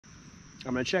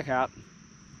I'm going to check out.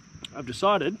 I've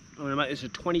decided I'm going to make this a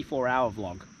 24-hour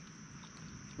vlog.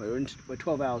 We're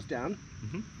 12 hours down.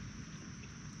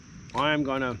 I am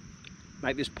going to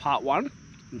make this part 1.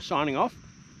 I'm signing off.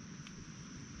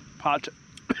 Part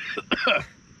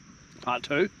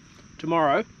 2.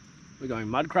 Tomorrow we're going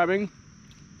mud crabbing.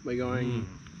 We're going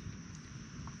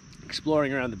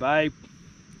exploring around the bay,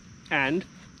 and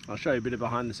I'll show you a bit of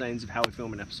behind the scenes of how we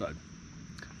film an episode.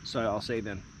 So I'll see you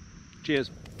then. Cheers.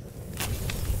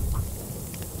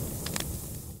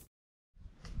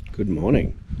 Good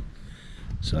morning.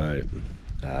 So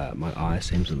my eye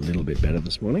seems a little bit better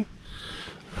this morning.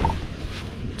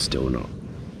 Still not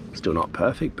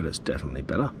perfect, but it's definitely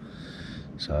better.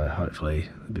 So hopefully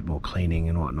a bit more cleaning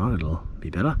and whatnot, it'll be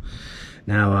better.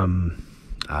 Now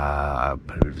I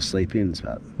put a bit of a sleep in. It's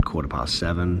about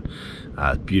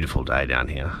 7:15. Beautiful day down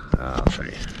here. I'll show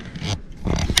you.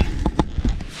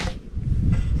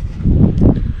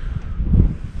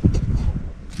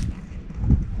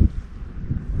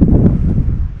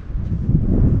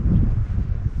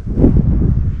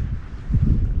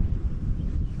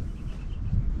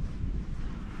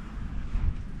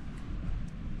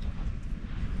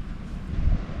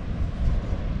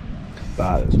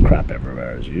 But there's crap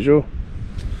everywhere as usual.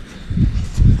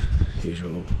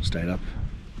 Stayed up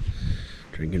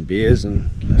drinking beers and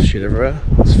left shit everywhere.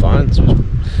 It's fine, it's just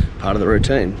part of the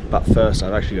routine. But first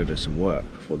I've actually got to do some work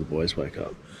before the boys wake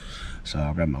up. So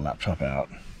I'll grab my laptop out,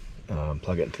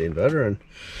 plug it into the inverter and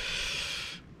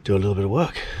do a little bit of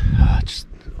work. Just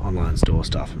online store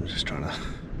stuff. I'm just trying to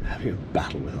have a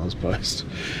battle with Ozpost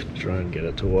to try and get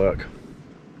it to work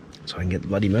so I can get the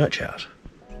bloody merch out.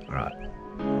 Alright,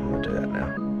 I'm gonna do that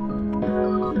now.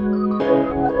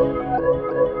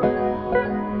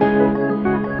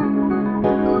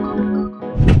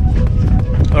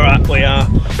 Alright, we are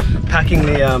packing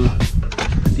the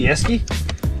esky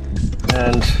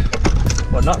and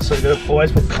whatnot, so we're going to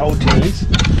always put cold tinnies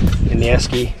in the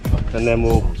esky, and then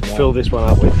we'll fill this one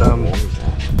up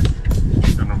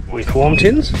with warm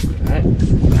tins. Right.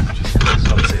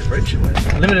 Just obviously a fridge.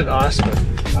 Limited ice, but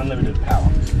unlimited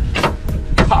power.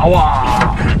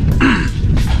 Power!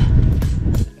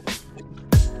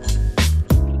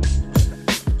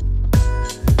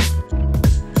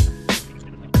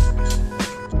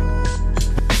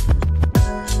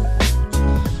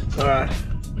 Alright,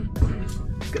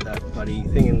 get that bloody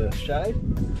thing in the shade.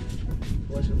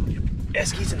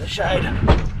 Eskies in the shade.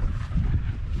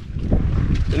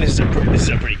 And this is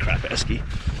a pretty crap esky.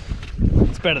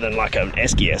 It's better than like an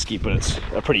esky, but it's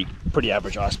a pretty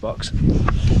average icebox.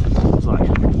 It's like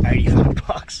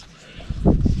 $85.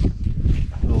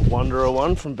 Little Wanderer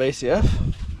one from BCF.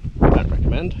 Don't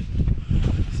recommend.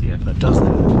 But it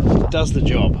does the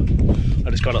job. I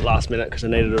just got it last minute because I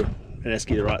needed an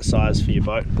esky the right size for your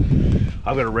boat.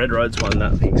 I've got a Red Roads one,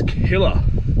 that thing's killer.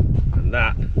 And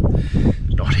that,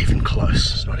 not even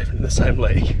close. It's not even in the same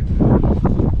league.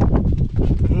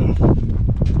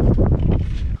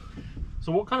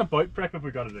 So what kind of boat prep have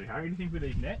we got to do, Harry? Anything with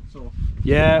these nets or?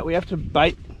 Yeah, we have to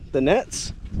bait the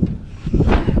nets.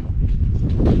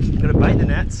 Got to bait the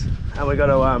nets, and we got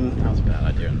to That was a bad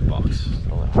idea in the box.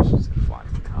 All that was just gonna fly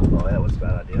to the car. Oh, that was a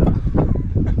bad idea.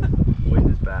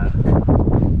 Wind is bad.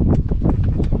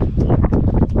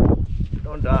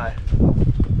 Don't die.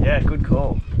 Yeah, good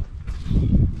call.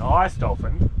 Nice,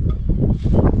 dolphin.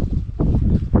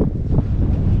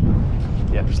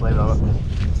 Yeah, just leave it on it.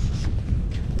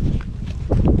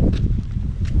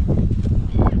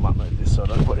 Might move this so I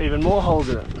don't put even more holes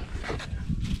in it.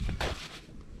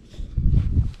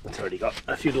 It's already got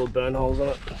a few little burn holes on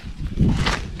it.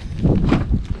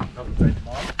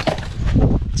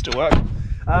 Still work.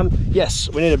 Yes,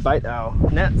 we need to bait our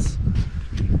nets.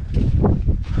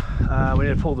 We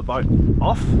need to pull the boat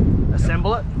off,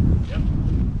 assemble it,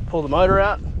 pull the motor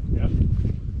out,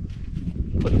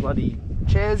 put the bloody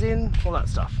chairs in, all that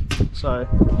stuff. So,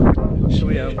 should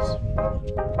we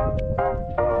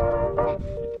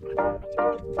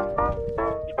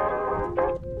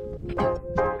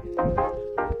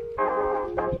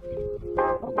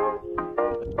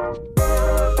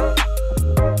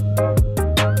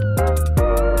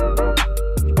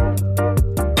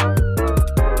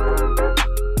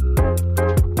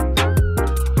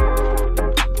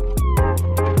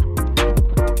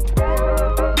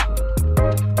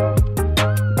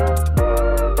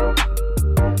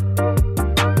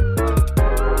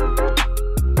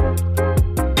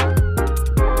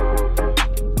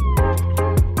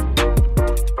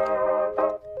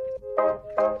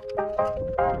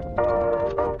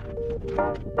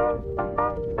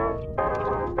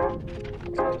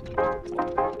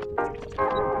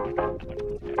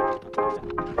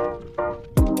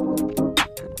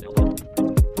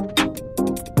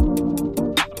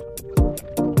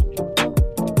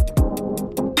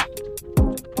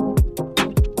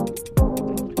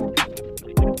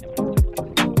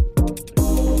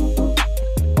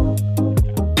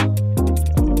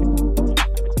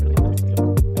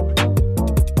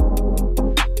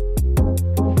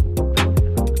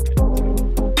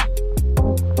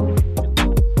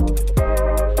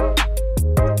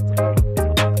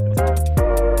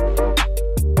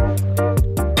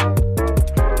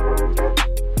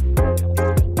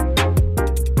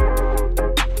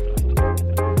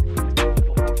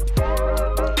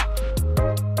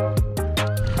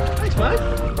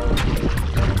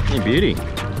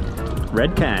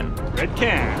Red can. Red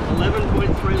can.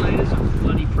 11.3 litres of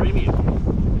bloody premium.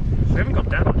 We haven't got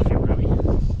that much fuel, have we?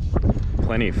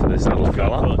 Plenty for this little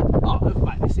fella. Oh,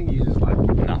 mate, this thing uses like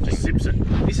Nothing. Sips it.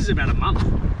 This is about a month.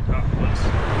 Oh, close.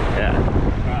 Yeah.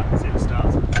 Alright, let's see if it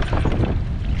starts.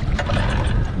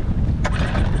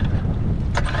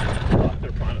 Oh, I've got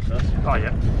to prime it first. Oh,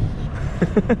 yeah.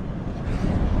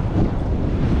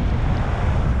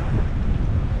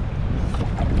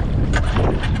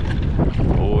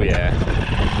 Oh yeah.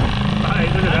 Hey,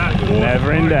 look at that. Good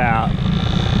Never in doubt.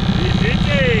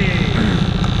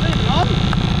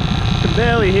 Can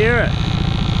barely hear it.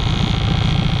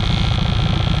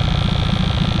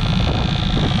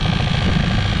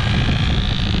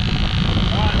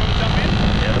 Alright, want to jump in?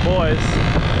 Yeah, the boys.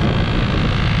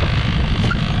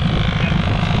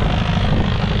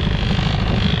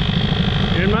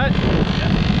 You in, mate?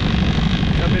 Yeah.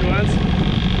 Jump in once.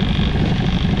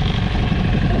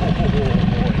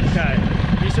 Okay.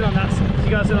 You sit on that side. You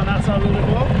guys sit on that side a little bit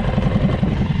more.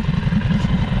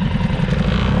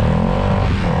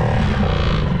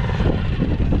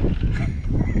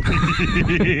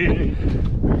 Needs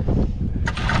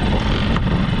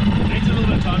a little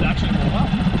bit of time to actually warm up.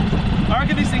 I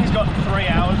reckon this thing's got 3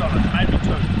 hours on it, maybe 2.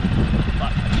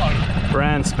 Like, total.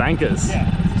 Brand spankers. Yeah,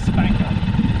 it's a spanker.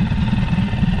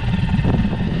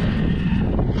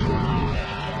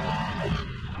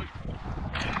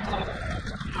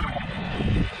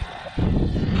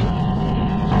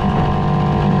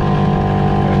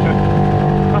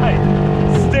 Hey,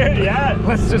 steady ad.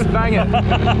 Let's just bang it.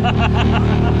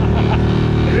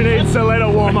 Who needs to let it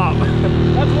warm up?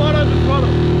 That's wide open throttle.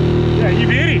 Yeah, you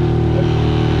beauty.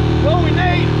 What we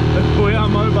need. We are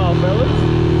mobile, fellas.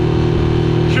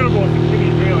 Should have bought the Kiwi,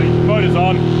 really. Motor's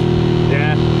on.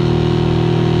 Yeah.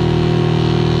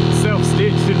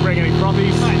 Self-stitched, didn't bring any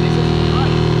proffies. Mate, this is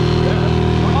great. Yeah.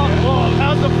 Oh,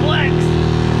 how's the flex?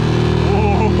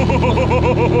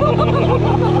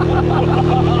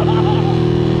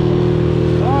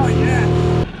 Oh yeah.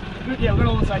 Good, yeah, we've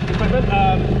got all the safety equipment.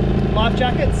 Life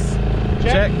jackets.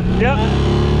 Check. Yep.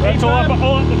 That's all up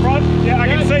at the front. Yeah, I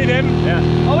can see them. Yeah.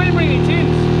 Oh, we didn't bring any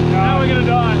tins. Now we're gonna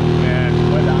die. Yeah,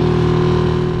 we're done.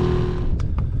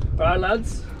 Alright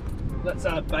lads, let's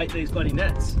bait these bloody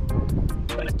nets.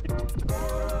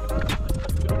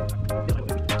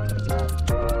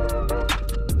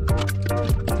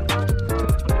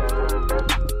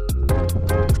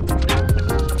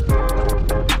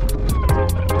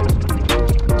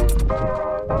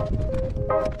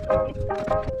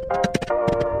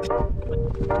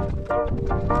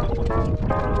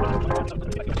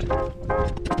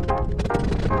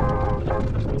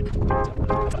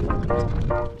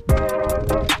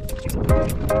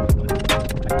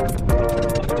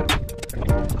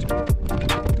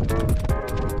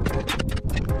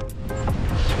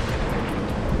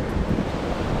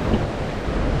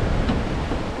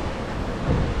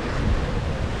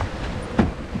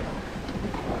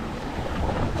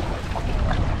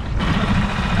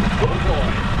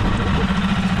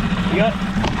 You got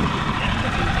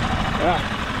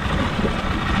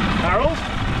Harold?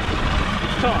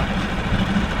 It's time.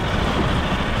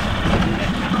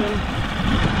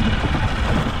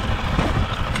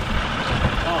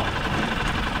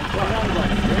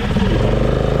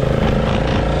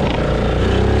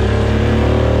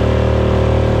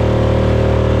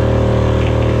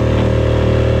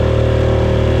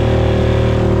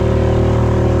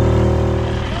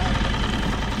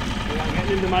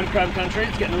 Getting into mud crab country,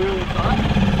 it's getting really tight.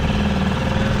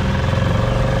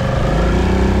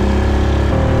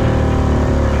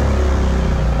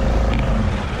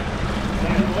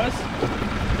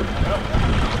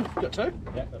 Got 2?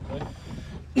 Yeah, that's right.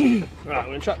 Right, we're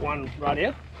going to chuck one right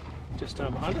here, just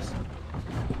behind us.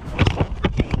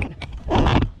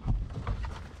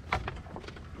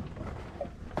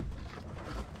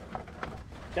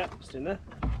 Okay, just in there.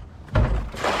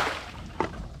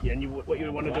 Yeah, and what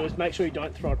you want to do is make sure you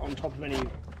don't throw it on top of any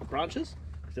branches,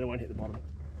 because then it won't hit the bottom.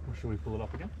 Or should we pull it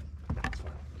up again? That's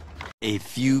fine. A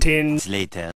few Tins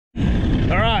later.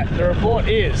 Alright, the report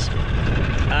is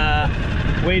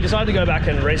we decided to go back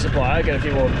and resupply, get a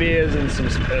few more beers and some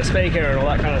speaker and all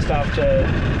that kind of stuff to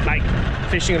make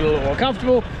fishing a little more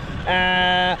comfortable.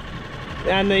 And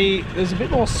there's a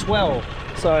bit more swell,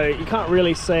 so you can't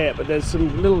really see it, but there's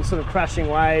some little sort of crashing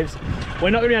waves. We're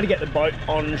not going to be able to get the boat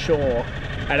on shore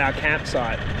at our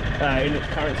campsite in its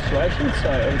current situation,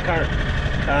 so in the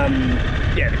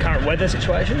current weather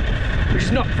situation, which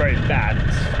is not very bad,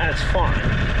 and it's fine.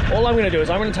 All I'm going to do is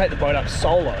I'm going to take the boat up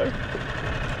solo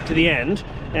to the end,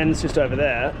 and it's just over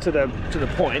there to the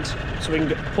point, so we can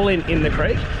pull in the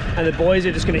creek, and the boys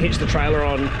are just going to hitch the trailer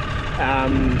on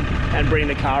and bring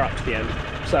the car up to the end.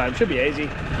 So it should be easy,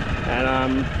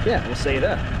 and yeah, we'll see you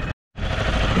there.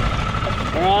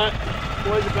 All right,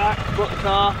 boys are back. Brought the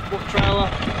car, brought the trailer,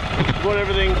 brought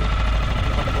everything.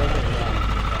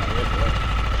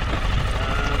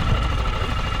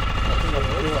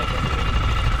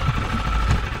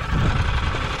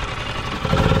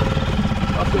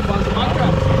 Let's go find some mud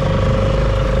crabs.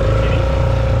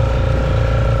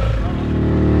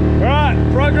 Alright,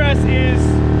 progress is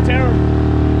terrible.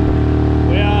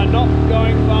 We are not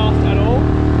going fast at all.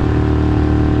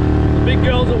 The big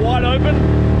girls are wide open,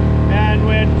 and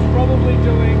we're probably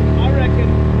doing, I reckon,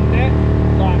 net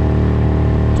like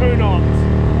 2 knots.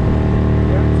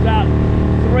 It's about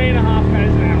 3.5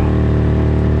 k's an hour.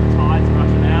 Tide's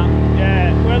rushing out.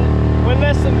 Yeah, we're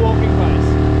less than walking pace.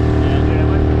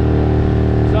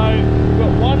 So we've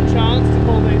got one chance to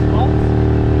pull these pots.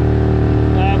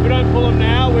 If we don't pull them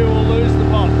now, we will lose the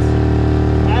pots.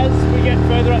 As we get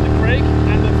further up the creek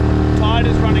and the tide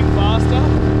is running faster,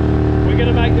 we're going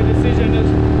to make the decision as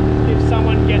if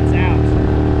someone gets out.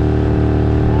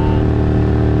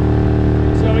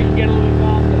 So we can get a little bit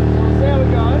faster. So we'll see how we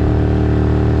go.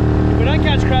 If we don't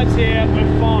catch crabs here,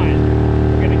 we're fine.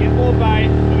 We're going to get more bait.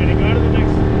 We're going to go to the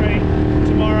next creek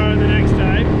tomorrow and the next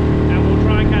day, and we'll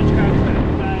try and catch crabs there.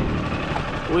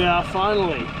 We are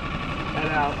finally at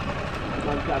our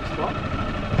mud crab spot.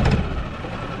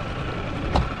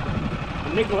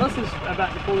 And Nicholas is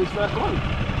about to pull his first one.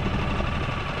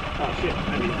 Oh shit,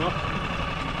 maybe he's not.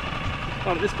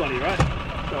 Oh, this bloody right?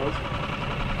 Fellas.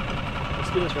 Let's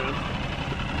spin this round.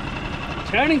 The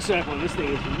turning circle on this thing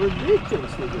is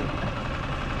ridiculously good.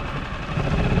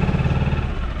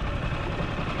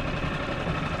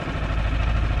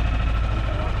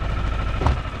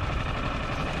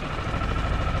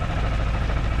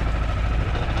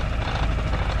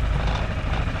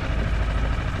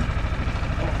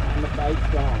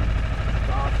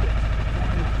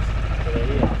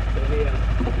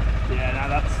 Yeah, no,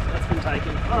 that's been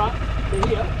taken. Alright, they're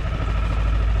here.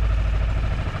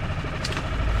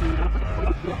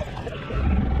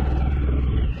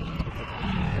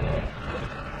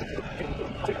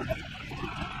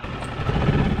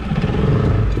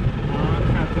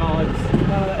 Crab gods.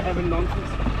 None of that heaven nonsense.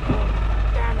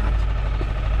 Damn it.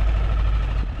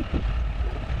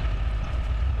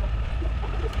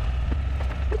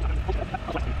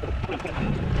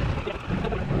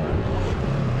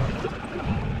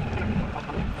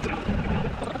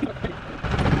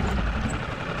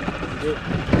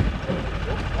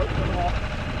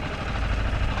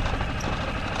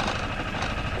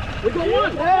 We got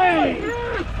one! Hey!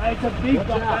 Hey, it's a big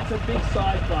buck, that's a big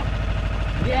size buck.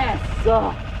 Yes!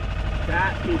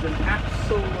 That is an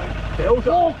absolute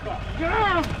belter.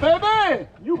 Yeah, baby!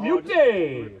 You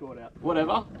beauty!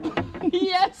 Whatever.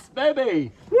 Yes,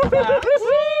 baby! Look at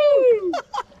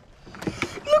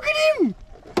him!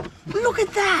 Look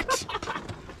at that!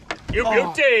 You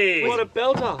beauty! What a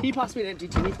belter! Can you pass me an empty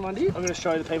tinny from under you? I'm going to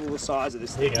show the people the size of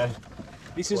this thing. There you go.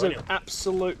 This is an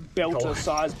absolute belter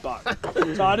size buck.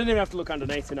 So I didn't even have to look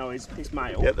underneath to know he's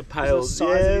male. Get the pails. The size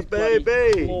of Yeah, his bloody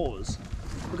baby! claws.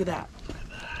 Look at that.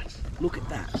 Look at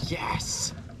that.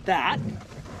 Yes! That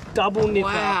double nipper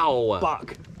Wow.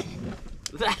 buck.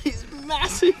 That is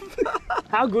massive!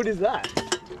 How good is that?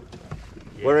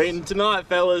 We're eating tonight,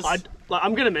 fellas.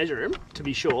 I'm going to measure him to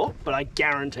be sure, but I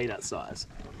guarantee that size.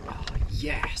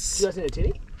 Yes! Do you guys need a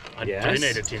tinny? I Yes. do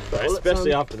need a tin, bro.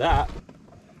 Especially after that.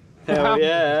 Hell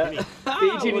yeah. Get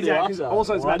your tinnies out, 'cause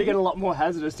also it's about to get a lot more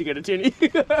hazardous to get a tinny.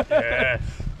 Yeah.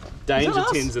 Danger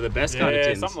tins are the best kind of Yeah,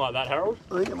 tins. something like that, Harold.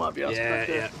 I think it might be us. Yeah,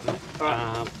 yeah.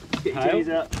 Get your Hail? tinnies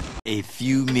out. A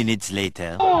few minutes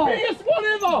later. Biggest one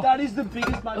ever! That is the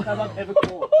biggest mud crab I've ever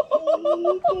caught.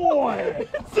 Oh boy!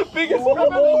 It's the biggest one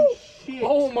ever! Holy shit!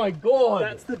 Oh my god!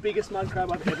 That's the biggest mud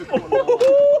crab I've ever caught in my life.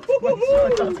 Make sure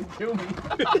it doesn't kill me.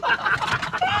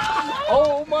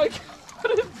 Oh my god!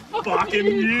 Fucking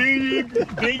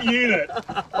big unit.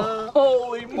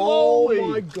 Holy Oh moly!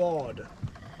 my god.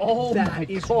 Oh That my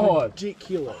is god!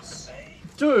 ridiculous.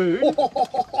 Dude!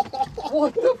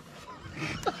 What the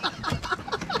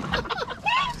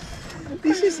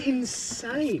This is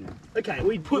insane. Okay,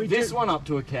 we Put this one up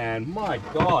to a can. My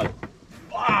god!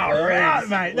 Far out,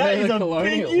 mate. That Where is are a the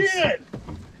big Colonials? unit.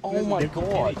 Oh my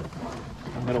god!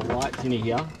 I've got a white tinny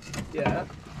here. Yeah.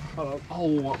 Hold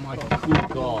Oh my good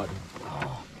god!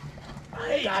 on.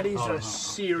 That is a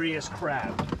serious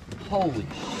crab. Holy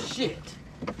shit!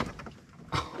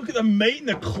 Look at the meat and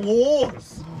the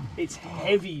claws. It's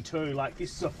heavy too. Like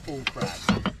this is a full crab.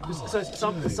 So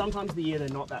sometimes of the year they're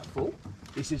not that full.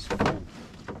 This is full.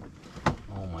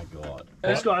 Oh my god!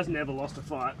 This guy's never lost a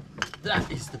fight. That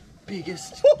is the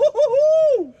biggest.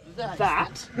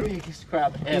 That biggest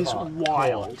crab ever. is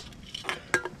wild.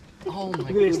 Oh my Look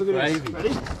at this, look at this. gravy.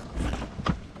 Ready?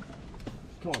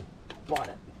 Come on, bite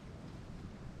it.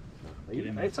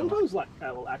 They sometimes like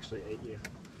will actually eat you.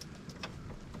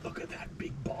 Look at that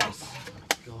big boss.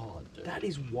 God, dude. That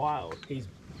is wild. He's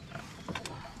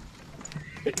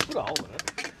put a hole in it.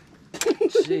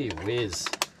 Gee whiz.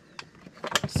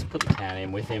 Just put the can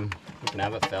in with him. You can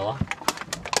have it, fella.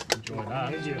 Enjoy that.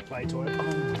 Here's your play toy. Oh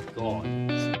my God.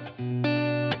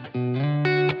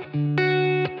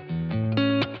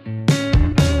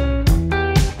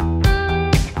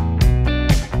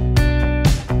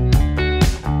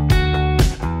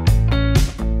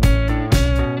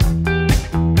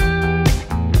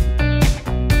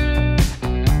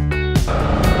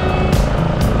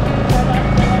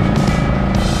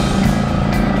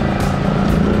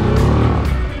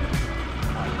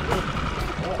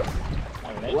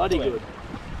 Bloody good.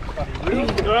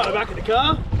 Alright, we're back in the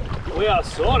car. We are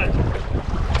sorted.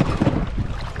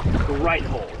 Great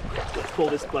haul. Let's pull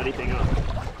this bloody thing up.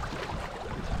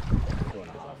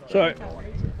 So,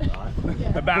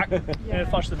 we're back. Gonna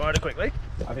flush the motor quickly.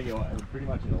 I think pretty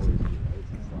much in all these videos,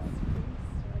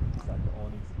 it's like the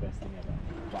awning's the best thing ever,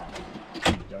 but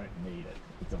you don't need it.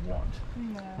 It's a want.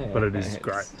 But it is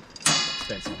great.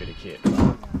 Expensive bit of kit.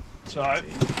 So, what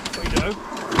you do,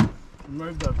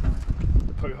 remove the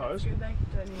poo hose.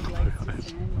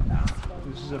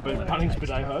 This is a Bunnings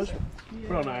bidet hose.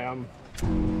 Put on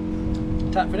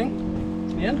a tap fitting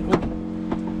in the end. Cool.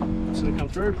 So they come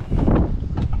through.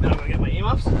 Now I'm going to get my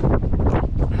earmuffs.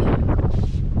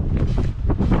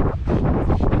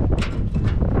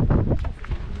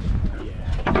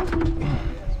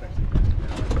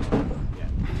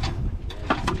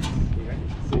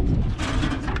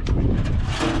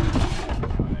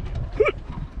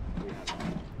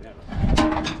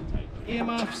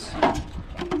 Earmuffs.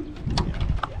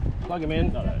 Plug them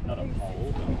in. Not a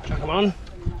pole. Chuck them on.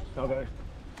 I'll go.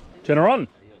 Turn her on.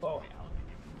 Oh,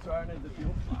 sorry, I need the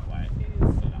fuel.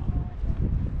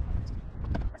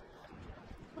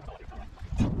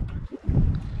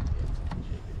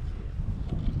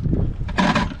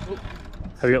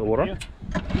 Have you got the water on?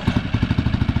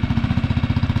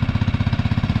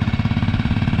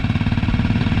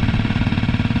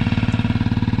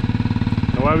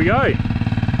 Away we go.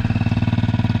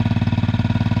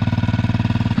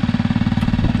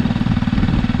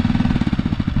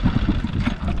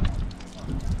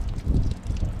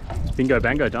 Bingo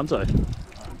bango dunzo.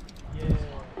 Yeah.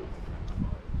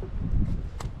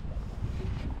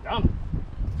 Done.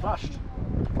 Flushed.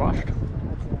 Flushed.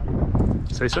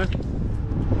 See you soon.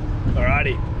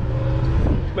 Alrighty.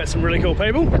 Met some really cool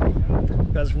people.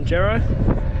 Guys from Gero,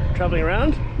 travelling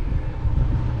around.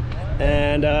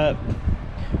 And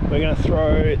we're going to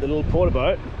throw the little porta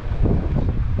boat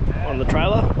on the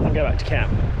trailer and go back to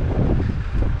camp.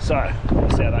 So, we'll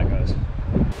see how that goes.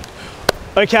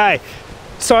 Okay,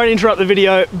 sorry to interrupt the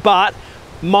video, but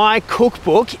my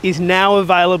cookbook is now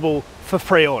available for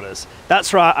pre-orders.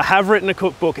 That's right, I have written a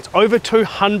cookbook. It's over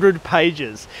 200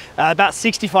 pages, about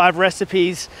 65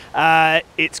 recipes.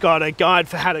 It's got a guide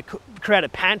for how to create a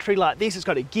pantry like this. It's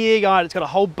got a gear guide. It's got a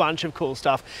whole bunch of cool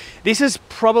stuff. This has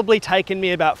probably taken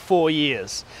me about 4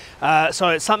 years. So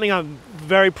it's something I'm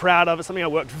very proud of. It's something I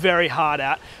worked very hard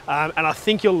at, and I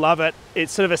think you'll love it.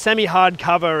 It's sort of a semi-hard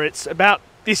cover. It's about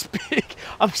this big.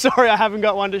 I'm sorry I haven't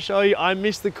got one to show you. I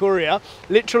missed the courier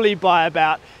literally by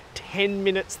about 10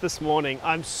 minutes this morning.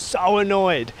 I'm so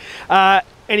annoyed.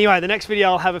 Anyway, the next video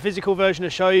I'll have a physical version to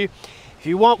show you. If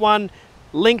you want one,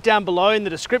 link down below in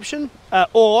the description,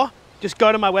 or just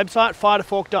go to my website,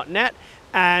 firefork.net,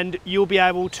 and you'll be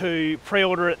able to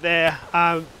pre-order it there,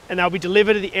 and they'll be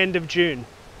delivered at the end of June.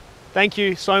 Thank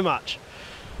you so much.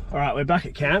 All right, we're back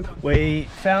at camp. We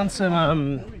found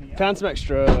some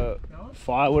extra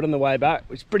firewood on the way back,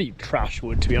 which is pretty trash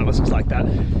wood, to be honest. It's like that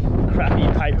crappy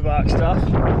paperbark stuff.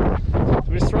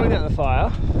 We're just throwing that in the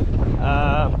fire.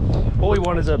 All we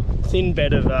want is a thin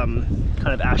bed of kind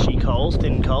of ashy coals,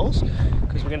 thin coals,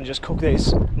 because we're going to just cook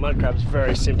these mud crabs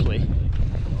very simply.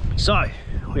 So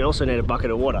we also need a bucket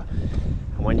of water,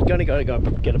 and when you're going to go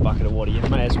get a bucket of water, you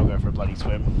may as well go for a bloody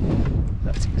swim.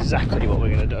 That's exactly what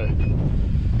we're going to do.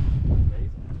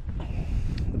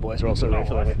 The boys are also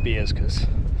refilling with beers because,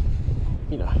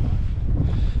 you know,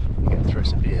 we're going through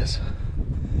some beers.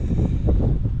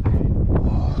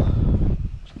 Oh,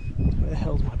 where the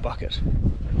hell's my bucket?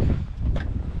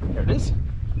 There it is.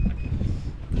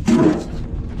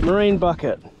 Marine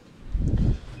bucket.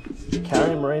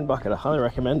 Carry a marine bucket, I highly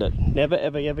recommend it. Never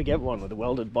ever ever get one with a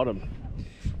welded bottom.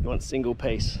 You want single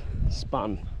piece,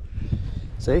 spun.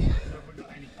 See?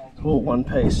 All one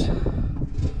piece.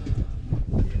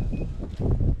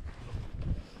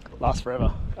 last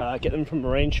forever. Get them from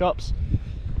marine shops.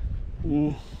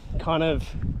 Kind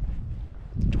of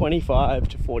 $25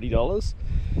 to $40,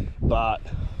 but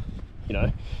you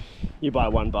know, you buy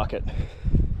one bucket.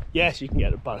 Yes, you can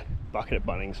get a bucket at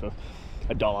Bunnings for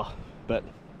 $1, but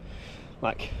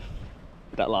like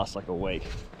that lasts like a week.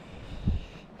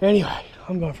 Anyway,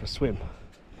 I'm going for a swim.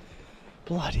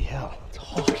 Bloody hell, it's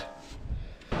hot.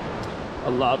 I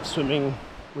love swimming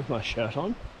with my shirt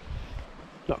on.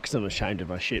 Not because I'm ashamed of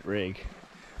my shit rig,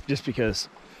 just because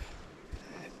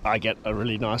I get a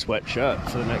really nice wet shirt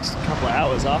for the next couple of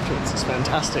hours afterwards. It's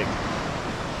fantastic.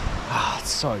 Ah,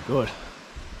 it's so good.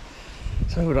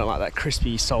 Some people don't like that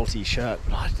crispy, salty shirt,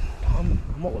 but I'm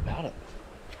all about it.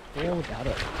 All about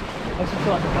it. I just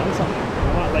feel like I've done something.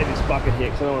 I might leave this bucket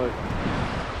here because I don't want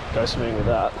to go swimming with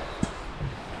that.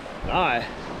 No,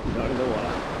 not in the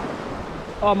water.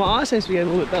 Oh, my eye seems to be getting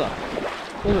a little bit better.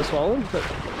 A little bit swollen, but a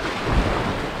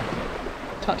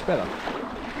touch better.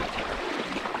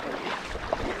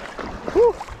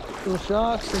 Whew. Little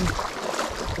sharks and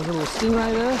there's a little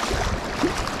stingray there.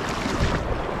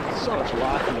 So much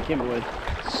life in the Kimberley.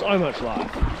 So much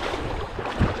life.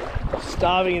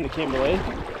 Starving in the Kimberley.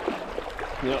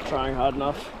 You're not trying hard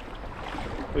enough,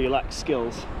 or you lack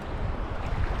skills.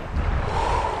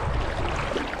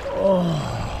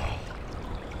 Oh,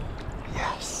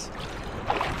 yes.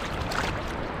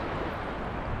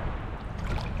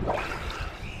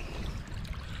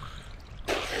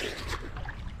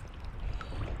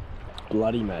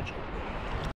 Bloody magic.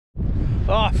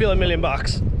 Oh, I feel $1 million.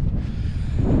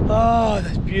 Oh,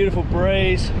 this beautiful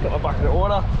breeze. Got my bucket of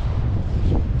water.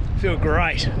 Feel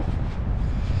great.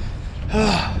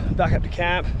 Back up to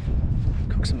camp.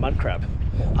 Cook some mud crab.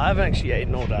 I haven't actually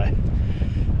eaten all day.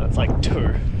 And it's like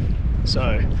 2.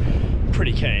 So,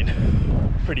 pretty keen.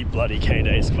 Pretty bloody keen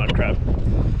to eat some mud crab.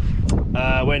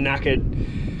 We're knackered.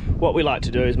 What we like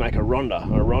to do is make a rhonda.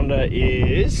 A rhonda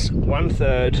is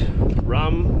 1/3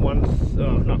 rum,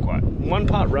 not quite. 1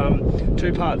 part rum,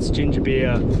 2 parts ginger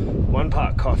beer, 1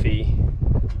 part coffee,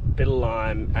 bit of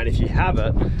lime, and if you have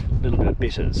it, a little bit of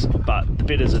bitters. But the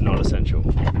bitters are not essential.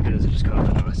 The bitters are just kind of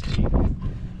a nicety.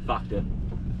 Fucked it.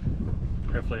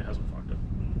 Hopefully it hasn't fucked it.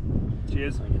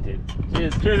 Cheers. I think it did.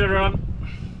 Cheers. Cheers, everyone.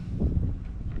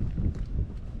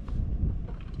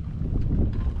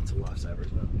 It's a lifesaver,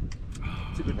 isn't it?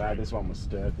 Too bad this one was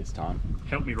stirred this time.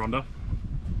 Help me, Rhonda.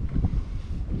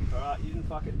 Alright, you didn't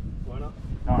fuck it. Why not?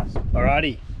 Nice.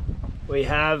 Alrighty. We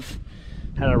have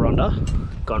had a rhonda.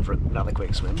 Gone for another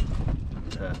quick swim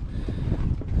to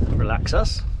relax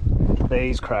us.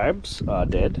 These crabs are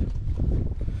dead.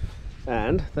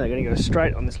 And they're going to go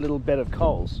straight on this little bed of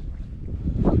coals.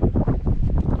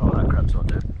 Oh, that crab's not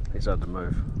dead. He's had to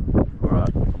move.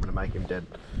 Alright, I'm going to make him dead.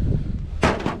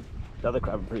 The other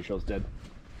crab, I'm pretty sure, is dead.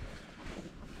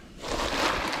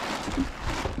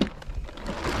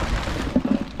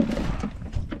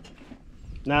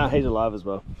 Nah, he's alive as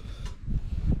well.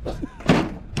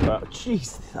 But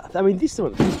jeez, I mean, this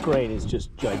green is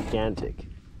just gigantic.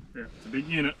 Yeah, it's a big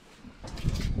unit.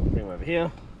 Bring him over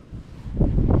here.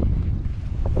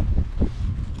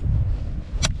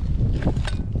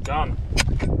 Done.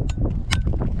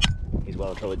 He's well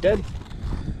and truly dead.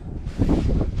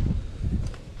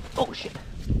 Oh shit!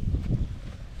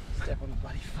 Step on the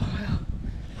bloody fire.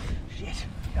 Shit.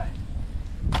 Okay.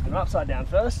 Put him upside down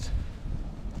first.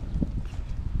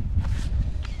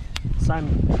 Same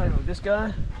with this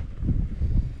guy.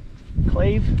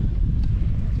 Cleave.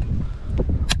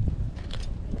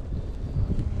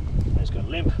 He's got a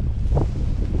limp.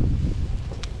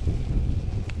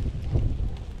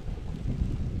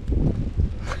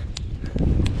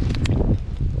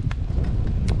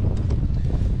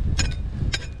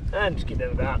 And just give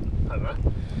them about, I don't know,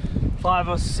 5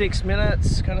 or 6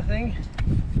 minutes kind of thing.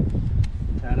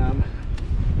 And then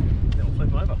we'll flip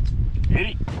them over.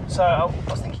 Beauty. So I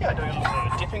was thinking about doing a little bit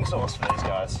of a dipping sauce for these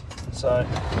guys. So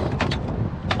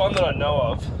one that I know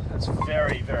of that's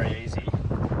very, very easy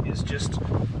is just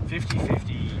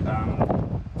 50-50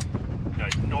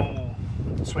 normal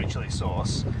sweet chili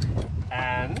sauce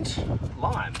and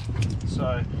lime.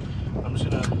 So I'm just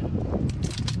gonna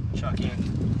chuck in,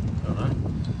 I don't know,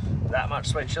 that much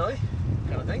sweet chili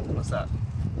kind of thing. What's that?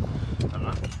 I don't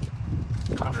know.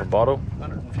 Half a bottle.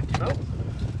 150 ml.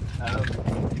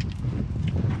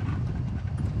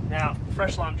 Now,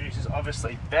 fresh lime juice is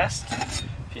obviously best.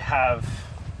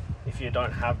 If you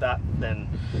don't have that, then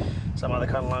some other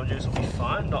kind of lime juice will be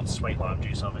fine. Not sweet lime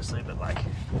juice, obviously, but like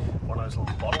one of those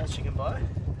little bottles you can buy.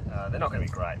 They're not going to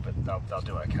be great, but they'll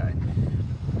do okay.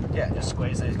 Yeah, just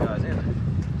squeeze these guys in.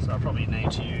 So I probably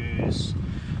need to use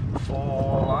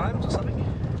 4 limes or something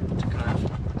to kind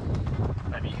of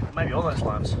maybe all those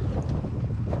limes.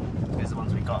 These are the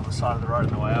ones we got on the side of the road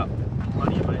on the way up.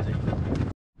 Bloody amazing.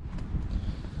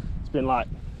 It's been like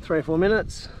 3 or 4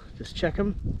 minutes. Just check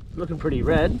them. Looking pretty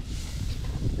red.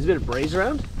 There's a bit of breeze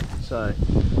around, so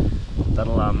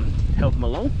that'll help them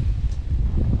along.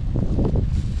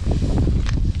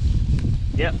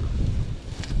 Yep.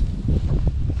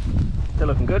 They're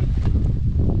looking good.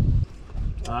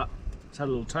 Let's have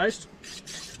a little taste.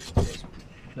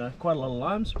 Quite a lot of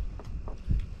limes.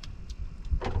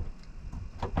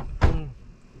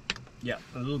 Yeah,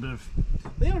 a little bit of.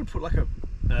 They ought to put like a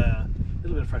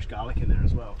little bit of fresh garlic in there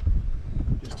as well,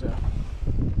 just to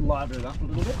liven it up a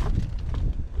little bit.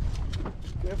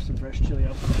 Go for some fresh chili.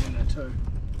 I'll put that in there too.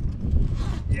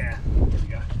 Yeah, there we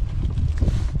go.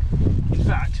 In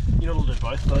fact, you know what'll do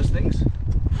both of those things?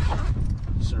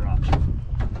 Sriracha.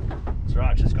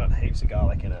 Sriracha's got heaps of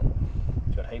garlic in it.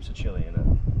 It's got heaps of chili in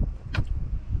it.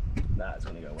 That's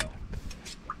going to go well.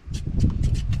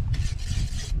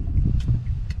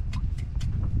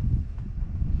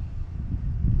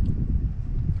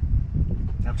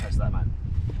 Have a taste of that, mate.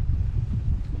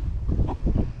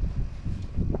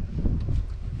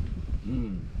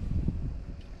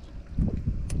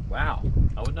 Wow,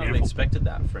 I would not have Beautiful. expected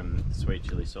that from sweet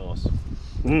chili sauce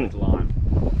Mm. with lime.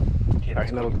 I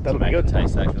reckon that'll be Make it good.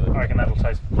 taste that good. I reckon that'll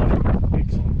taste bloody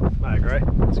excellent. I agree.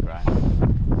 That's great.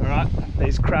 Alright,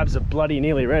 these crabs are bloody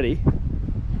nearly ready.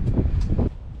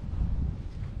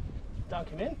 Dunk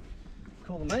him in,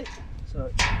 call the meat, so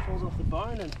it falls off the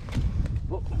bone and...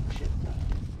 Oh, shit.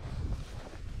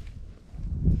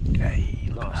 Okay,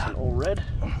 nice and all red.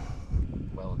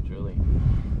 Well and truly.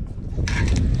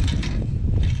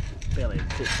 Barely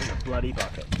fits in a bloody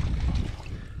bucket.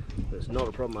 That's not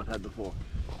a problem I've had before.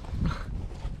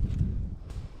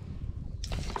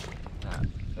 That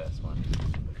first one.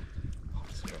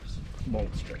 Monstrous.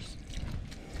 Monstrous.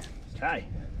 Okay.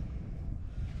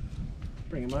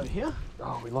 Bring him over here.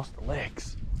 Oh, we lost the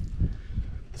legs.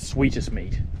 The sweetest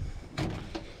meat.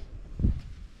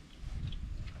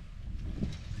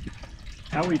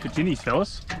 How are we for ginnies,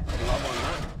 fellas?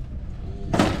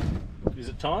 Is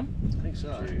it time? I think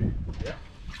so. Yeah.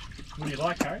 What do you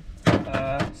like, Harry?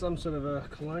 Some sort of a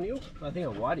colonial. I think a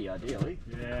whitey ideally.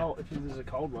 Yeah. Cold, if there's a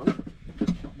cold one.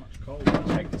 Not much cold.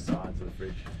 Take the sides of the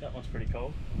fridge. That one's pretty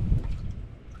cold.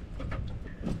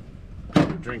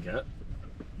 Drink it.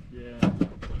 Yeah.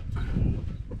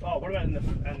 Oh, what about in the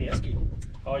esky?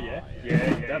 Oh yeah. Oh, Yeah.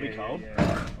 That'd be yeah, cold.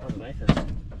 Yeah. Underneath us.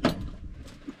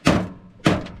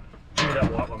 Give me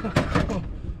that white one.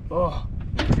 Oh,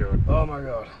 Good. oh my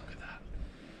god.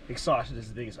 Excited is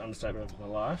the biggest understatement of my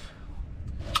life.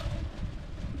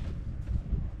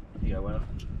 Here you go, winner.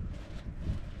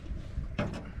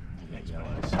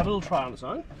 Have a little try on its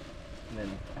own, and then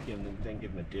give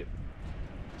them a dip.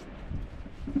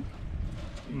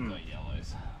 You've got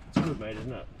yellows. It's good, mate,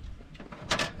 isn't it?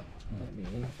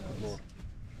 More.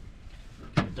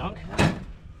 Give it a dunk.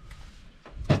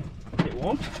 Get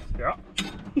warm. Yeah.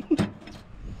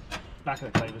 Back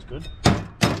of the cleaver's good.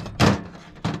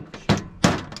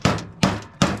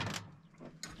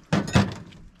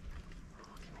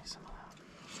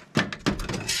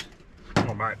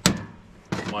 Oh mate.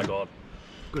 Oh my god.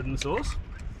 Good in the sauce.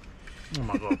 Oh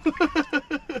my god.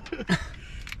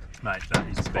 Mate, that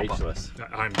is Speechless.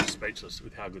 proper. I'm just speechless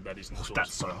with how good that is in the sauce.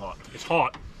 That's so hot. It's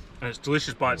hot, and it's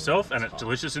delicious by itself, and it's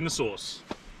delicious in the sauce.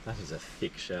 That is a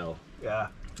thick shell. Yeah.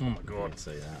 Oh my I god. can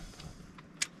see that.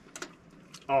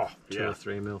 Oh, 2 or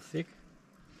 3 mil thick.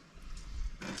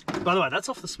 By the way, that's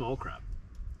off the small crab.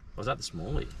 Was that the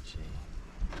smallie? Gee.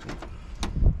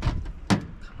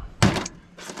 So hot.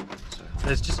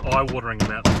 There's just eye-watering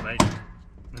amounts of meat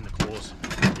in the claws.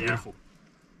 Beautiful.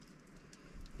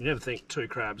 You never think 2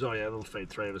 crabs, oh yeah, they'll feed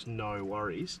 3 of us, no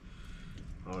worries.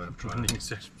 Oh, I'm I trying didn't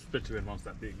to... expect when one's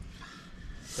that big.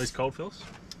 These cold fellas?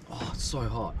 Oh, it's so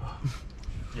hot.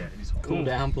 Yeah, it is hot. Cool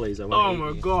down, please. I Oh won't my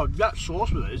eat you. god, that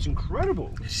sauce with it is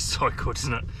incredible. It's so good,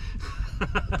 isn't it?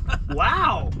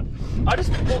 Wow! I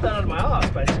just pulled that out of my ass,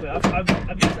 basically. I've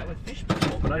used that with fish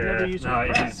before, but I've never used it no, with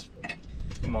it crab. is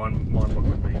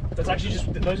mind-boggling me. That's actually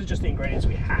just, those are just the ingredients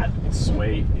we had. It's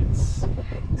sweet, it's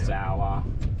sour,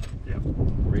 Yeah.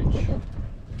 rich.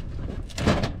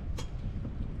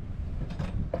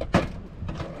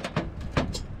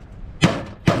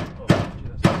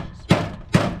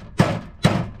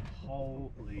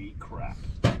 Holy crap.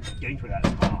 Getting through that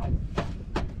is hard.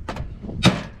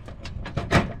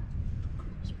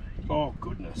 Oh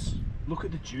goodness. Look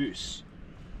at the juice.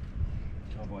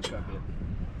 Come on boys, go a bit.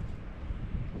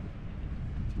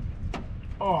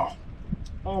 Oh.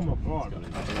 Oh my god.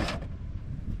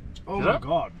 Oh Is my it?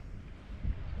 god.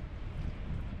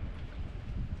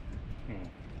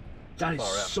 That is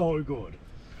so good.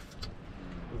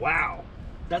 Wow.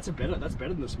 That's better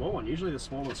than the small one. Usually the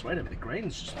small one's sweeter, but the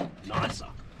green's just nicer.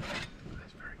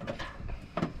 That's very good.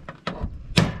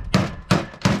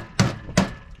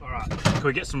 Alright. Can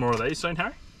we get some more of these soon,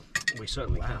 Harry? We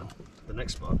certainly can. The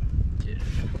next spot. Yeah.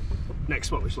 Next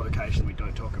spot, which location we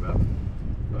don't talk about.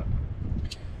 But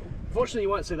unfortunately you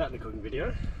won't see that in the cooking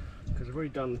video, because I've already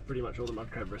done pretty much all the mud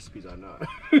crab recipes I know.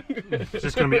 It's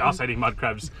just going to be us eating mud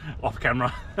crabs off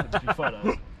camera.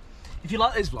 Photos. If you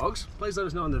like these vlogs, please let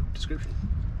us know in the description.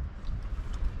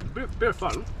 Bit of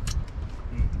fun.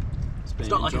 It's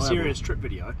not like a serious trip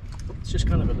video. It's just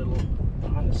kind of a little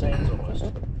behind the scenes almost.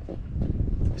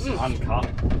 This is uncut.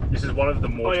 This is one of the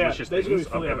more delicious these are going things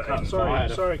to be fully I've ever uncut.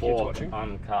 eaten. Sorry kids watching.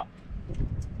 Uncut.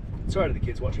 Sorry to the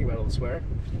kids watching about all the swearing.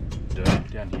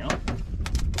 Dirt down here.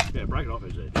 Yeah, break it off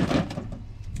easy.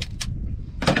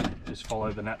 Just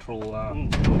follow the natural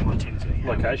My tin's getting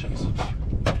hammered. locations.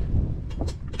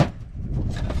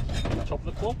 Top of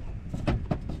the claw.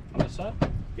 On this side.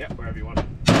 Yep, wherever you want.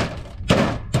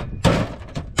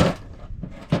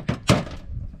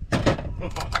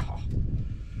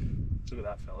 Look at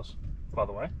that, fellas. By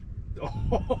the way.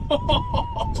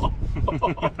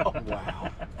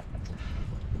 Wow.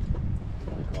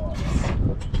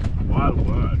 My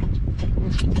word.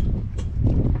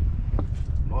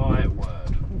 My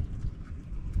word.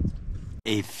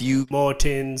 A few More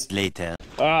tins. later.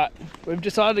 Alright, we've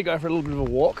decided to go for a little bit of a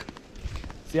walk.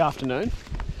 It's the afternoon.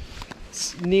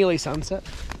 It's nearly sunset.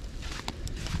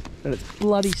 And it's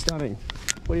bloody stunning.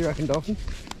 What do you reckon, Dolphin?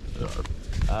 You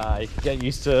can get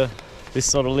used to this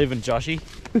sort of living, Joshy.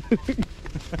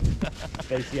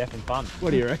 BCF and fun.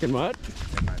 What do you reckon, mate?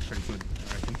 Yeah, mate, pretty good,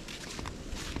 I reckon.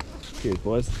 Cheers,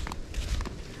 boys.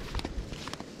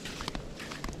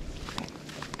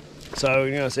 So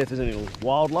we're going to see if there's any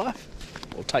wildlife.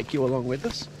 We'll take you along with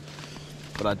us.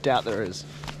 But I doubt there is.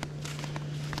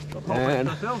 And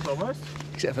ourselves almost.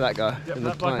 except for that guy in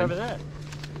the plane. there.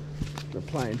 The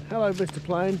plane. Hello, Mr.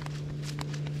 Plane.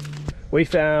 We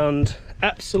found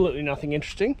absolutely nothing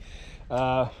interesting.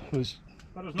 It was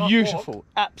beautiful,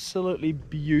 absolutely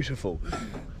beautiful.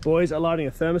 Boys are lighting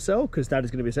a thermocell because that is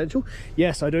going to be essential.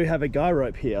 Yes, I do have a guy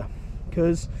rope here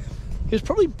because he was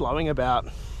probably blowing about,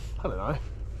 I don't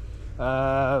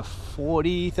know,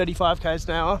 40, 35 k's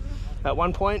an hour at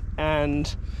one point,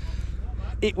 and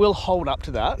it will hold up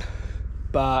to that,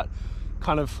 but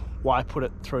kind of why put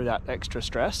it through that extra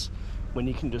stress when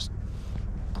you can just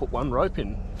put one rope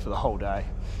in for the whole day?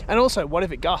 And also, what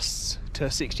if it gusts to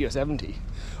 60 or 70?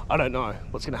 I don't know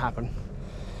what's going to happen.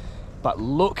 But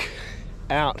look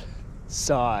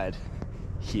outside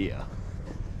here.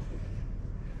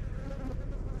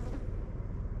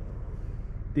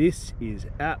 This is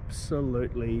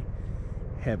absolutely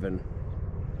heaven.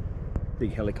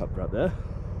 Big helicopter up there.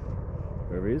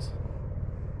 Wherever he is.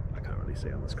 I can't really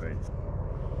see on the screen.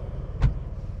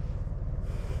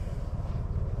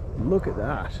 Look at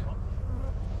that.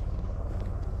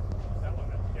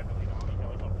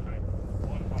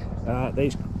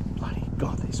 These bloody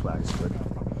God, these swags are good.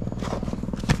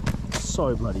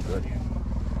 So bloody good.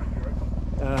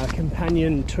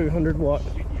 Companion 200 watt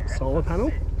solar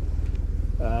panel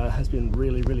has been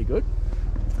really, really good.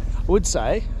 I would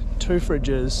say 2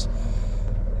 fridges,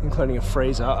 including a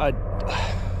freezer.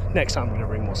 Next time I'm going to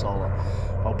bring more solar.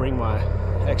 I'll bring my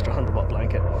extra 100 watt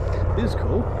blanket. This is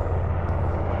cool.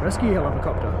 Rescue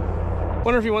helicopter.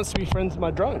 Wonder if he wants to be friends with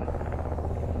my drone.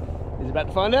 He's about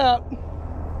to find out.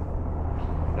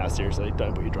 No, seriously,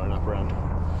 don't put your drone up around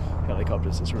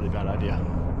helicopters. It's a really bad idea.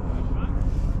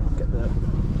 Get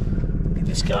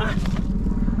this guy.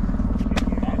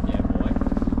 Yeah, boy.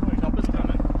 Helicopter's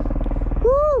coming.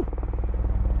 Woo!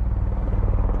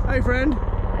 Hey, friend.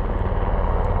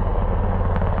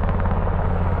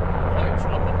 Oh,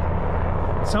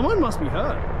 chopper. Someone must be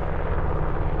hurt.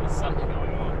 There's something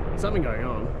going on. Something going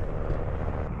on.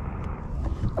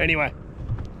 Anyway,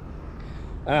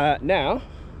 now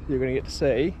you're going to get to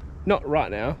see, not right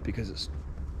now because it's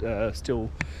still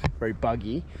very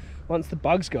buggy. Once the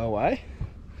bugs go away,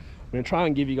 I'm going to try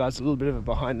and give you guys a little bit of a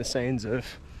behind the scenes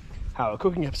of how a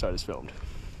cooking episode is filmed.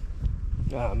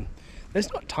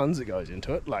 There's not tons that goes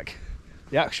into it, like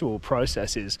the actual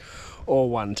process is all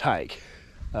one take,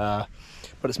 but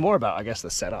it's more about, I guess, the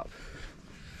setup,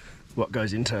 what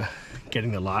goes into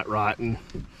getting the light right and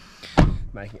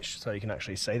making it so you can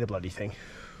actually see the bloody thing.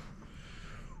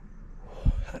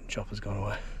 That chopper's gone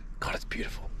away. God, it's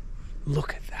beautiful.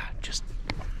 Look at that, just...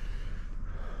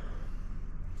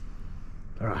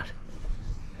 All right,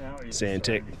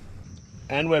 Santic.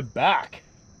 And we're back.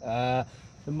 The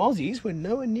mozzies were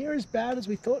nowhere near as bad as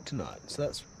we thought tonight, so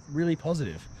that's really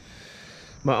positive.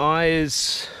 My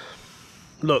eyes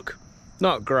look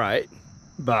not great,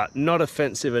 but not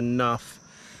offensive enough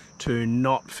to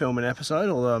not film an episode,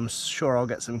 although I'm sure I'll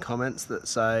get some comments that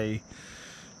say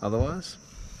otherwise.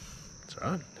 It's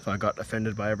alright. If I got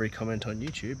offended by every comment on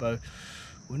YouTube, I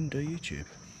wouldn't do YouTube.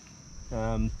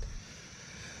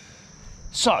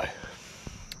 So,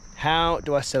 how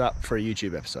do I set up for a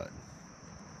YouTube episode?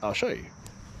 I'll show you.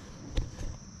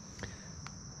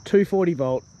 240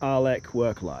 volt Arlec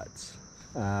work lights.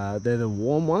 They're the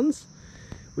warm ones,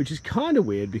 which is kind of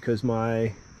weird because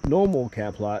my normal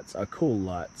camp lights are cool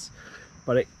lights,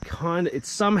 but it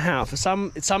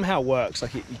somehow works.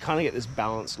 Like you kind of get this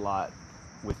balanced light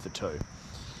with the two.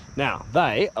 Now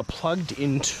they are plugged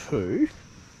into.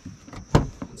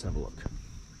 Let's have a look.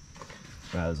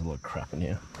 There's a lot of crap in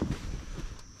here.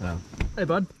 Hey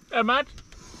bud. Hey mate.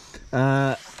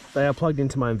 They are plugged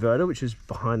into my inverter, which is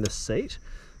behind the seat.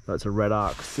 That's a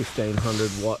Redarc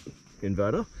 1500 watt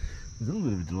inverter. There's a little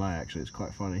bit of a delay actually, it's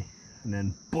quite funny. And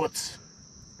then boots.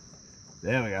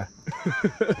 There we go.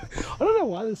 I don't know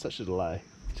why there's such a delay.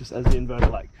 Just as the inverter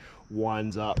like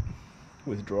winds up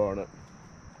with draw on it.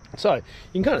 So you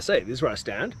can kind of see, this is where I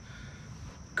stand.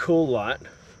 Cool light,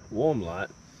 warm light.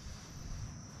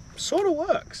 Sort of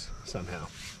works somehow.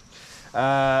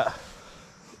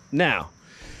 Now,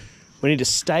 we need to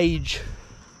stage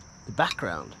the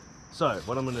background. So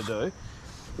what I'm going to do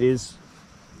is,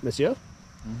 Monsieur,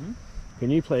 can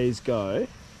you please go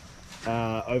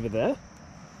over there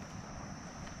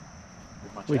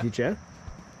with your chair?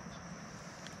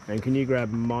 And can you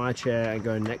grab my chair and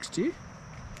go next to you?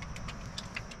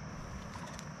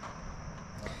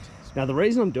 Now the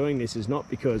reason I'm doing this is not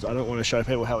because I don't want to show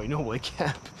people how we normally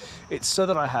camp. It's so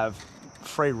that I have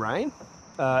free reign.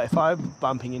 If I'm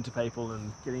bumping into people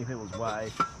and getting in people's way,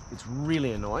 it's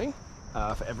really annoying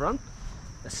for everyone,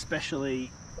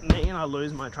 especially me, and I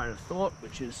lose my train of thought,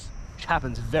 which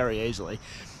happens very easily.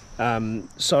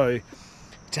 So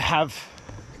to have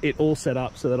it all set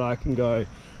up so that I can go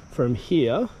from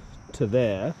here to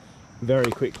there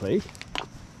very quickly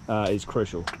is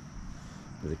crucial.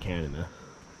 There's a can in there.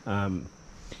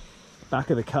 Back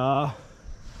of the car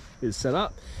is set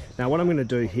up. Now what I'm going to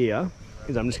do here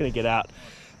is I'm just going to get out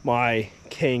my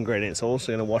key ingredients. I'm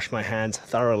also going to wash my hands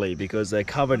thoroughly because they're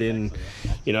covered in,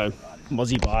 you know,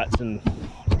 mozzie bites and...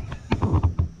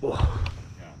 Oh.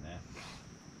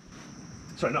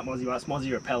 Sorry, not mozzie bites,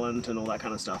 mozzie repellent and all that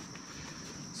kind of stuff.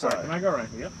 So, Sorry, can I go around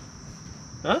here?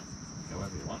 Huh? Go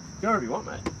wherever you want. Go wherever you want,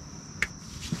 mate.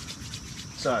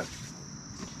 So,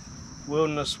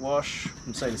 Wilderness Wash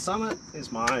from Cedar Summit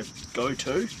is my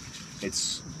go-to.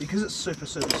 It's because it's super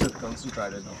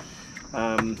concentrated.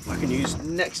 I can use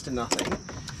next to nothing,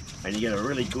 and you get a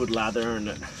really good lather, and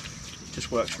it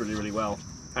just works really well.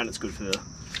 And it's good for the,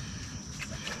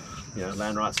 you know,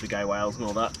 land rights for gay whales and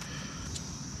all that.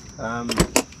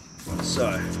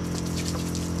 So.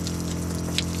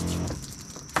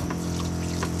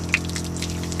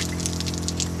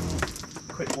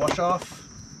 Quick wash off.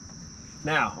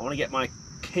 Now, I want to get my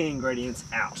key ingredients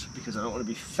out because I don't want to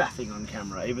be faffing on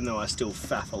camera, even though I still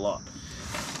faff a lot.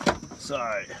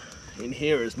 So, in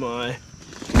here is my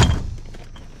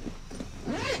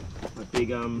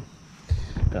big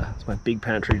it's my big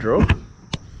pantry drawer.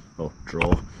 Oh,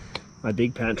 drawer. My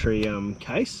big pantry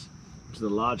case, which is a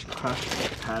large crash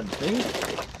pad thing.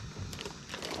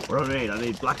 What do I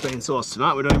need black bean sauce.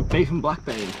 Tonight we're doing beef and black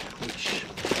bean, which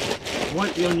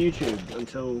won't be on YouTube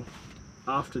until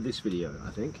after this video,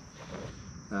 I think.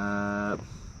 I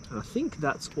think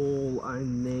that's all I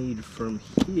need from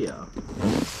here.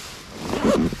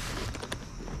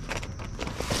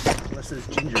 Unless there's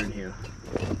ginger in here.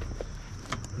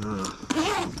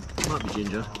 Might be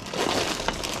ginger.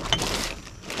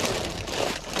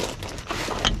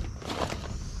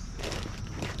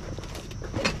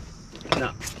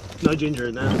 No ginger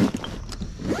in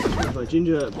that. My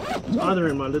ginger is either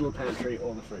in my little pantry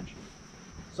or the fridge.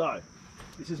 So,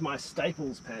 this is my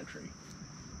staples pantry.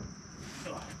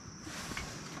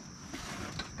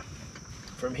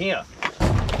 From here,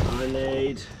 I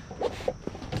need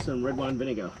some red wine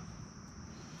vinegar.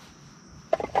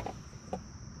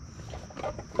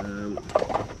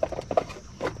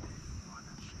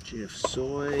 GF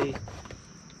soy,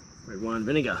 red wine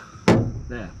vinegar.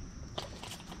 There.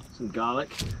 Some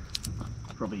garlic.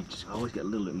 Probably just, I always get a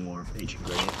little bit more of each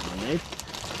ingredient than I need.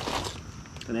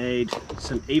 I need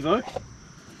some Evo,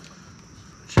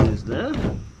 which is there.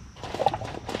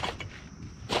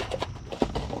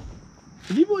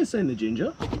 Have you boys seen the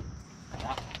ginger?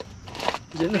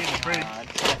 Is it in the fridge?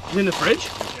 Is it in the fridge?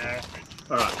 Yeah.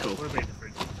 Alright, cool. Would have been the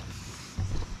fridge.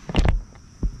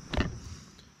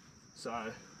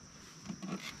 So,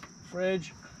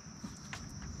 fridge.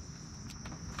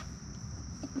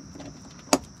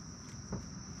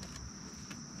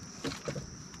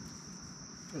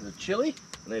 There's a chili.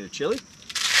 I need a chili.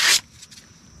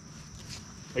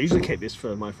 I usually keep this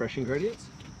for my fresh ingredients,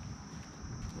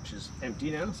 which is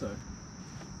empty now, so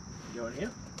go in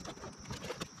here.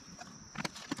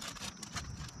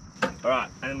 Alright,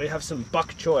 and we have some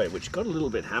bok choy, which got a little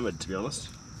bit hammered, to be honest.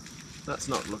 That's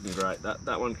not looking great.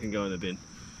 That one can go in the bin.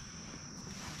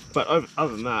 But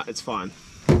other than that, it's fine.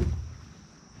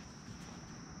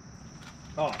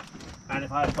 Oh, and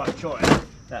if I have bok choy,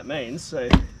 that means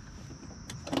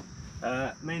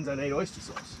means I need oyster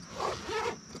sauce.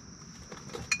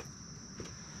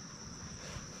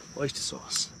 Oyster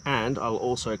sauce. And I'll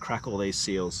also crack all these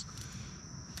seals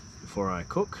before I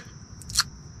cook.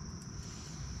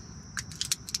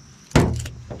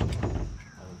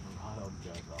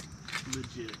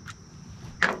 Legit.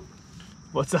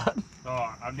 What's that?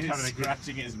 Oh, I'm just having a good,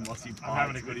 Scratching his mossy I'm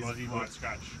having a pines good with his Aussie bite foot.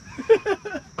 scratch.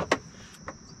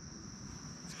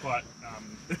 It's quite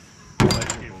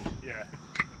yeah.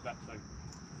 That's like,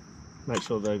 Make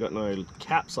sure they've got no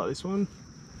caps like this one.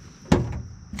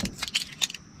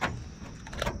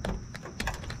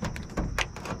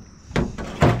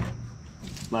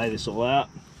 Lay this all out.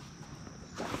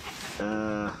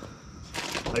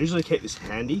 I usually keep this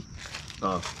handy.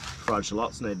 Oh, fried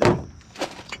shallots need them.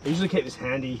 I usually keep this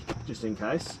handy just in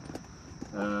case.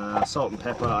 Salt and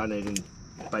pepper I need in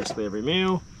basically every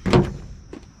meal.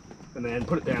 And then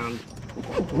put it down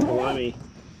below me,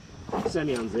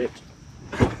 semi-unzipped.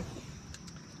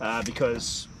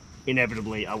 Because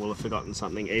inevitably I will have forgotten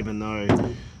something, even though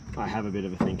I have a bit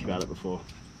of a think about it before.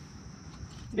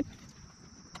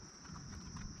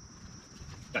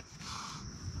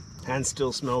 Hands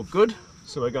still smell good,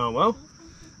 so we're going well.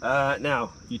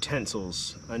 Now,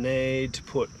 utensils. I need to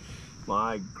put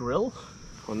my grill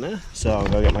on there, so I'll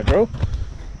go get my grill,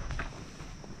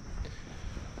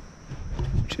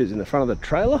 which is in the front of the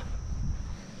trailer.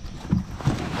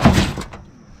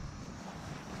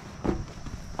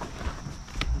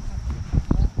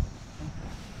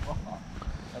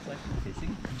 That's like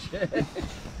fishing.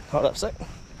 Hold up a sec.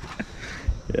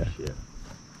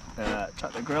 Yeah.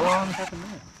 Chuck the grill on.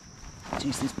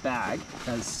 Jeez, this bag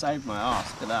has saved my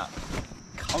ass. Look at that.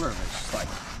 Colour of it's just like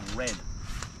red.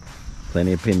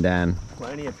 Plenty of pin down.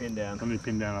 Plenty of pin down. let me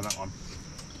pin down on that one.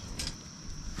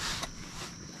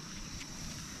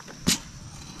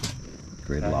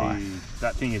 Grid life.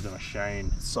 That thing is a machine.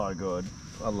 So good.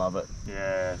 I love it.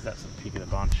 Yeah, that's the pick of the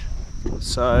bunch.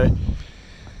 So,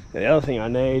 the other thing I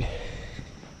need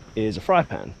is a fry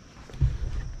pan.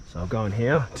 So I'll go in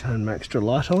here, turn my extra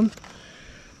light on.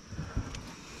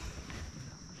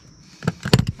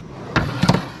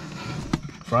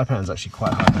 Fry pan's actually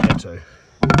quite hard to get to.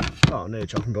 Oh, I need a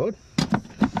chopping board.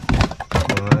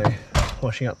 My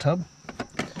washing up tub.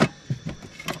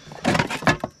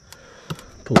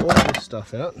 Pull all this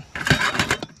stuff out.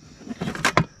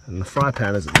 And the fry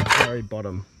pan is at the very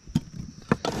bottom.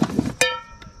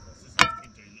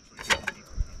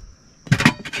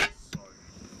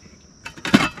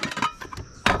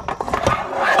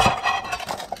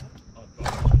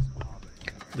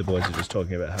 The boys are just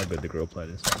talking about how good the grill plate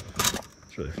is.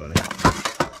 It's really funny.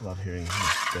 I love hearing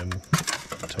them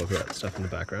talk about stuff in the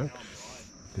background,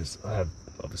 because I have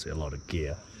obviously a lot of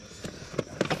gear.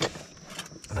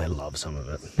 And they love some of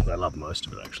it. They love most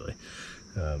of it, actually.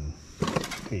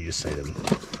 You just see them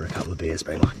for a couple of beers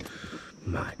being like,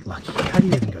 mate, like, how do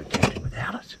you even go camping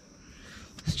without it?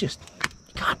 It's just,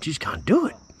 you just can't do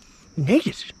it. You need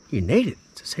it. You need it.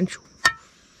 It's essential.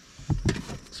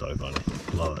 So funny.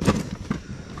 Love it.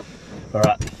 All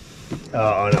right. And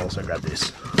I also grabbed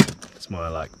this. It's my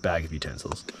like bag of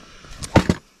utensils.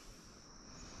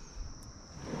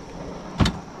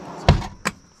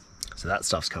 So that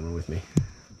stuff's coming with me.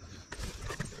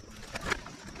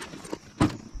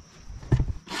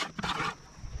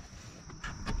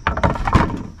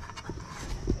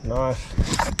 Knife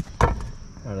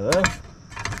out of there.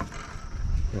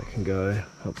 That can go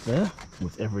up there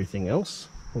with everything else.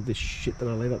 All this shit that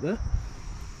I leave up there.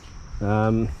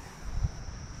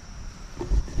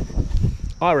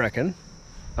 I reckon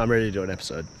I'm ready to do an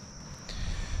episode.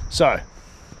 So,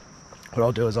 what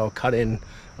I'll do is I'll cut in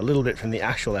a little bit from the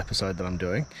actual episode that I'm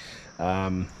doing.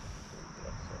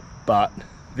 But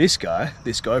this guy,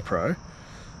 this GoPro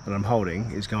that I'm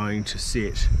holding, is going to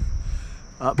sit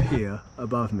up here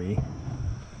above me,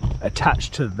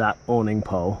 attached to that awning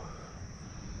pole,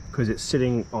 because it's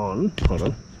sitting on, hold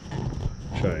on,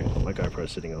 show you what my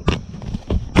GoPro's sitting on.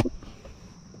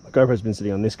 My GoPro's been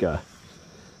sitting on this guy.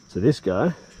 So this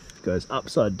guy goes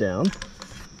upside down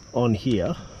on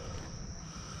here,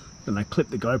 Then I clip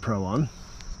the GoPro on,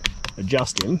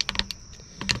 adjust him,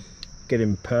 get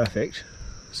him perfect,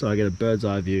 so I get a bird's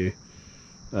eye view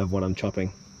of what I'm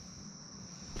chopping.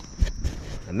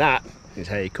 And that is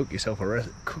how you cook yourself a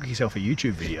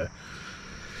YouTube video.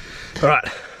 All right,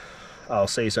 I'll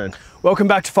see you soon. Welcome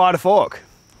back to Fire to Fork.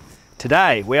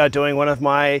 Today we are doing one of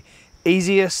my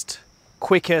easiest,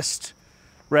 quickest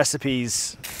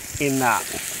recipes in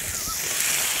that.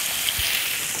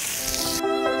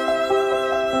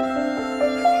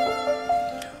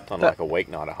 On like a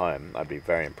weeknight at home, I'd be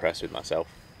very impressed with myself,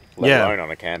 let alone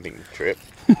on a camping trip.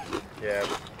 Yeah,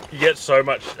 you get so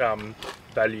much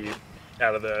value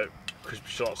out of the crispy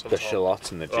shallots. The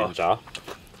shallots and the ginger.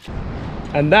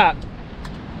 And that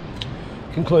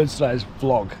concludes today's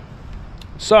vlog.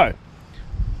 So,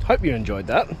 hope you enjoyed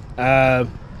that.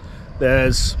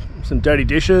 There's some dirty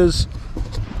dishes,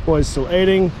 boys still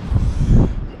eating.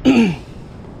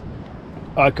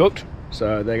 I cooked,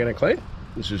 so they're gonna clean,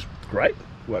 which is great,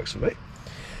 works for me.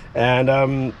 And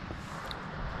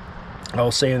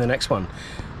I'll see you in the next one.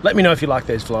 Let me know if you like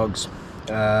these vlogs.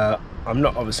 I'm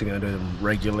not obviously going to do them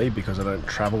regularly because I don't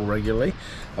travel regularly,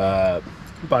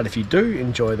 but if you do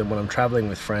enjoy them when I'm traveling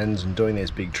with friends and doing these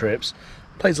big trips,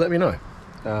 please let me know.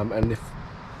 And if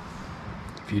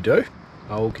you do,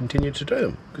 I will continue to do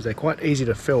them because they're quite easy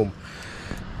to film.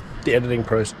 The editing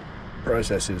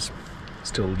process is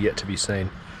still yet to be seen.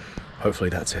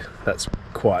 Hopefully that's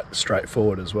quite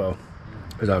straightforward as well,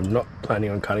 because I'm not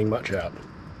planning on cutting much out.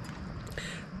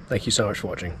 Thank you so much for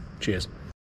watching. Cheers.